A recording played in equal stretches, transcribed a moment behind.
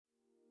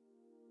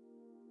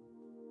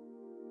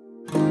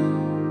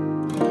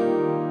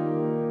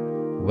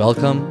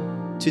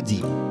Welcome to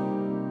Deep,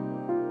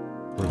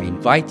 where we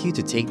invite you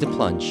to take the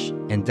plunge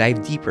and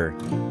dive deeper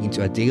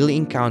into a daily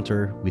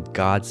encounter with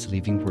God's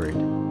living Word.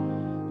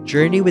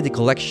 Journey with a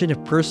collection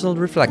of personal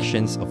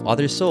reflections of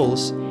other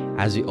souls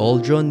as we all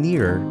draw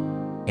nearer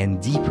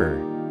and deeper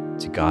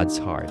to God's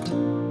heart.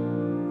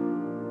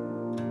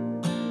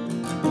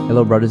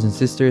 Hello, brothers and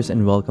sisters,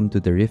 and welcome to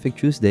Terrific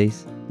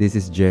Tuesdays. This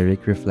is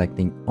Jerick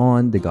reflecting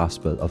on the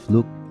Gospel of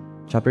Luke,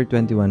 chapter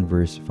 21,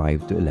 verse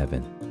 5 to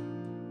 11.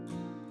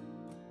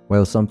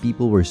 While some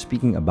people were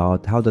speaking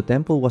about how the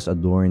temple was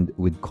adorned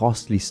with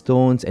costly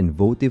stones and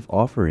votive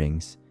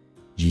offerings,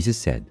 Jesus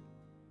said,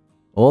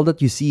 "All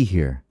that you see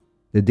here,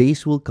 the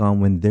days will come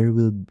when there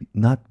will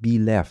not be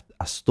left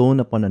a stone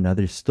upon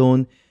another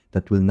stone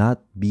that will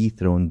not be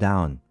thrown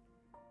down."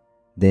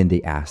 Then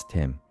they asked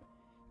him,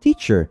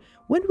 "Teacher,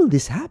 when will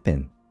this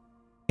happen?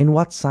 And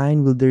what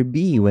sign will there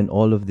be when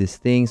all of these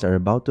things are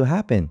about to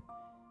happen?"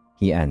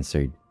 He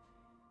answered,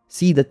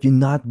 "See that you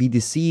not be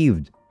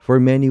deceived. For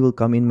many will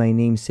come in my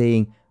name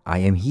saying, 'I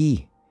am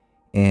he,'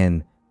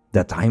 and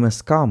 'the time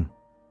has come.'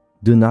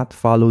 Do not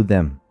follow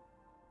them.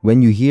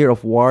 When you hear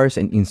of wars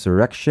and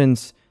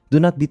insurrections, do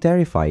not be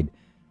terrified,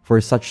 for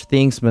such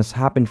things must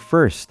happen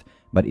first,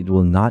 but it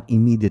will not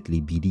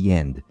immediately be the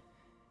end."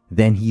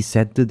 Then he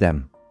said to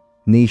them,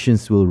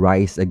 "Nations will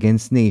rise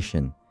against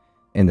nation,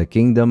 and the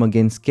kingdom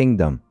against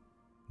kingdom.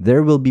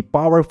 There will be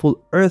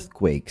powerful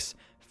earthquakes,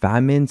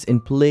 famines,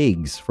 and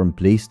plagues from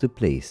place to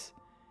place.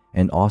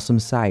 And awesome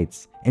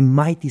sights and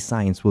mighty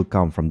signs will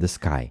come from the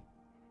sky."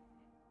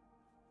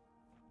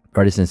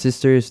 Brothers and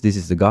sisters, this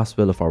is the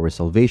gospel of our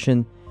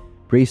salvation.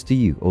 Praise to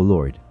you, O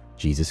Lord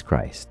Jesus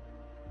Christ.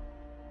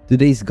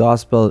 Today's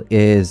gospel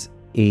is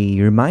a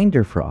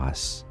reminder for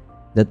us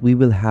that we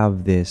will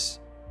have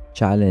this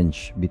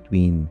challenge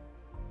between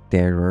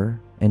terror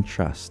and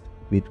trust,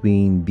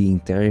 between being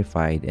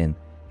terrified and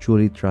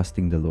truly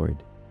trusting the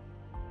Lord.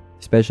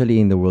 Especially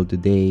in the world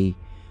today,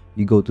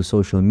 you go to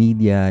social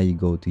media, you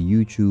go to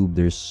YouTube,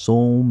 there's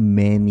so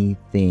many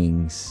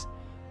things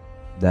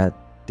that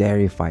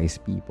terrifies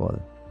people.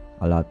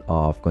 A lot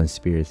of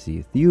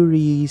conspiracy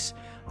theories,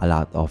 a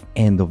lot of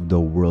end of the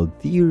world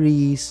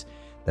theories,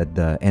 that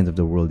the end of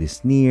the world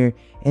is near.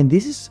 And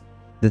this is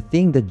the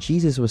thing that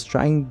Jesus was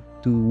trying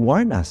to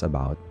warn us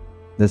about.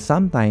 That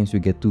sometimes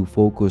we get too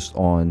focused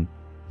on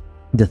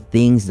the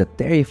things that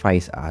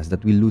terrifies us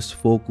that we lose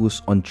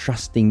focus on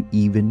trusting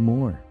even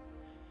more.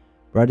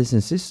 Brothers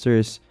and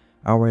sisters,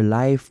 our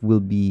life will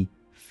be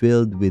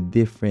filled with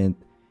different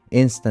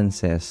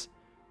instances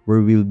where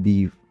we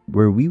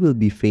will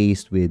be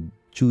faced with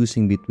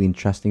choosing between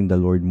trusting the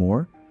Lord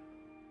more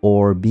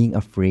or being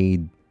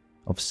afraid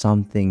of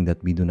something that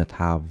we do not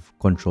have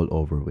control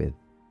over with.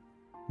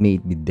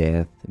 May it be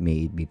death,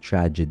 may it be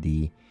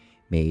tragedy,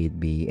 may it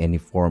be any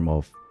form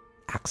of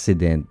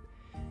accident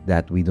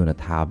that we do not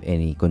have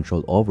any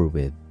control over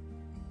with.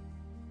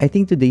 I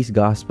think today's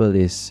gospel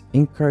is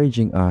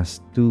encouraging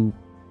us to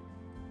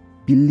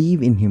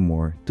believe in Him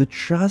more, to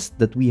trust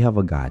that we have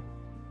a God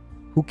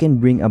who can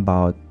bring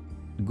about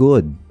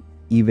good,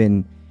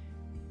 even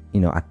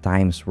at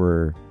times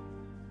where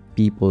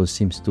people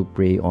seems to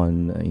prey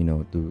on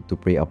to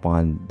prey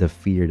upon the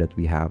fear that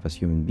we have as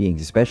human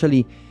beings,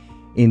 especially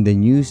in the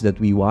news that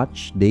we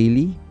watch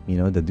daily,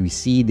 that we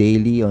see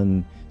daily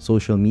on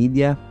social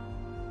media,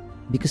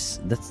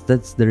 because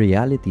that's the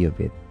reality of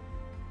it.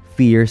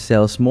 Fear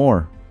sells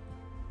more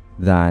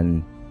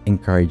than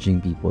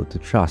encouraging people to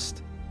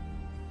trust.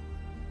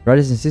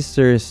 Brothers and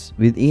sisters,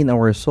 within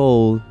our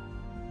soul,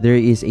 there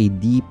is a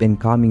deep and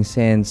calming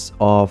sense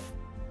of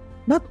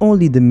not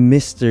only the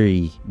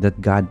mystery that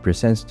God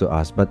presents to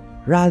us, but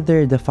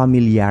rather the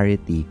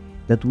familiarity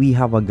that we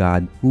have a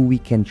God who we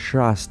can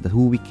trust,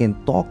 who we can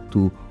talk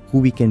to, who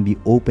we can be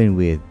open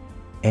with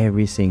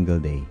every single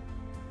day.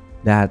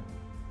 That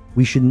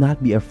we should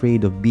not be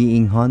afraid of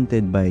being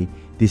haunted by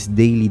these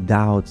daily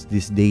doubts,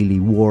 these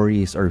daily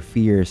worries or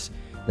fears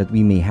that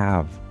we may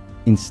have.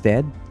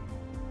 Instead,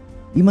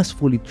 we must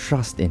fully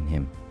trust in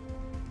Him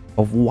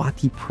of what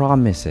He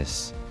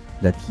promises,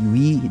 that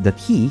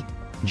He,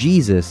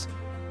 Jesus,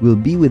 will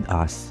be with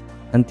us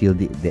until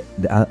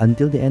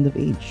the end of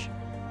age.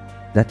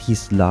 That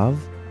His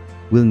love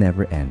will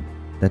never end.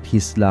 That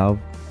His love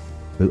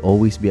will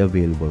always be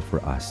available for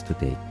us to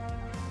take.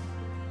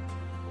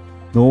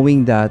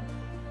 Knowing that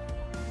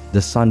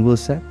the sun will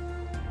set,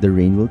 the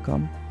rain will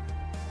come,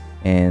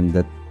 and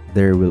that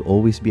there will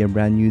always be a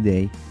brand new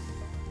day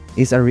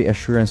is a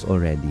reassurance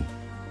already.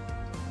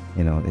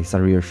 It's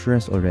a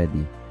reassurance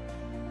already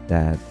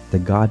that the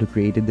God who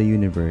created the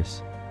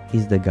universe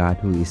is the God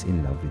who is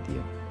in love with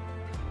you.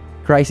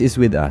 Christ is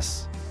with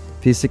us,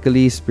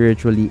 physically,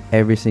 spiritually,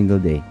 every single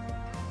day,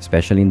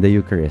 especially in the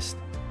Eucharist.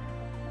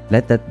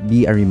 Let that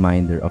be a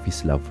reminder of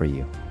His love for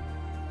you.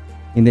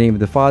 In the name of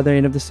the Father,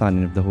 and of the Son,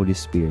 and of the Holy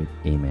Spirit.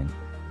 Amen.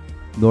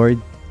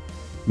 Lord,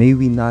 may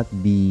we not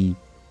be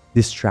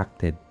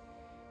distracted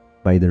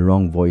by the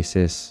wrong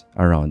voices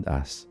around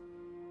us.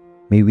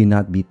 May we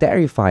not be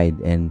terrified,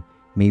 and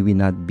may we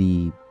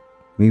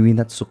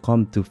not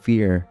succumb to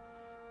fear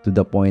to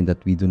the point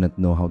that we do not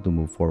know how to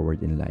move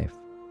forward in life.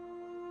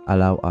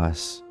 Allow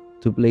us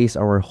to place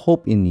our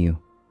hope in you,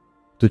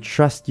 to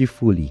trust you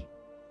fully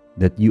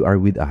that you are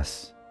with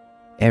us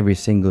every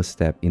single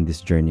step in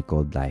this journey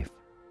called life.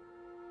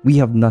 We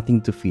have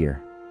nothing to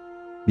fear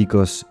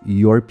because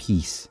your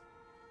peace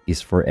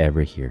is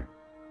forever here.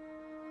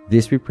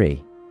 This we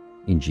pray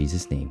in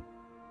Jesus' name.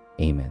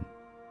 Amen.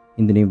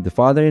 In the name of the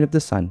Father, and of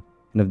the Son,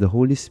 and of the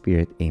Holy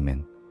Spirit.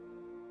 Amen.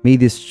 May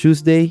this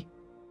Tuesday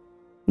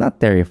not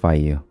terrify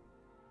you,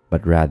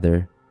 but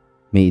rather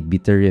may it be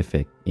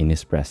terrific in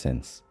His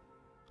presence.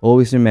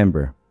 Always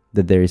remember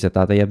that there is a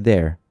Tatay up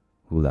there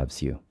who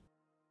loves you.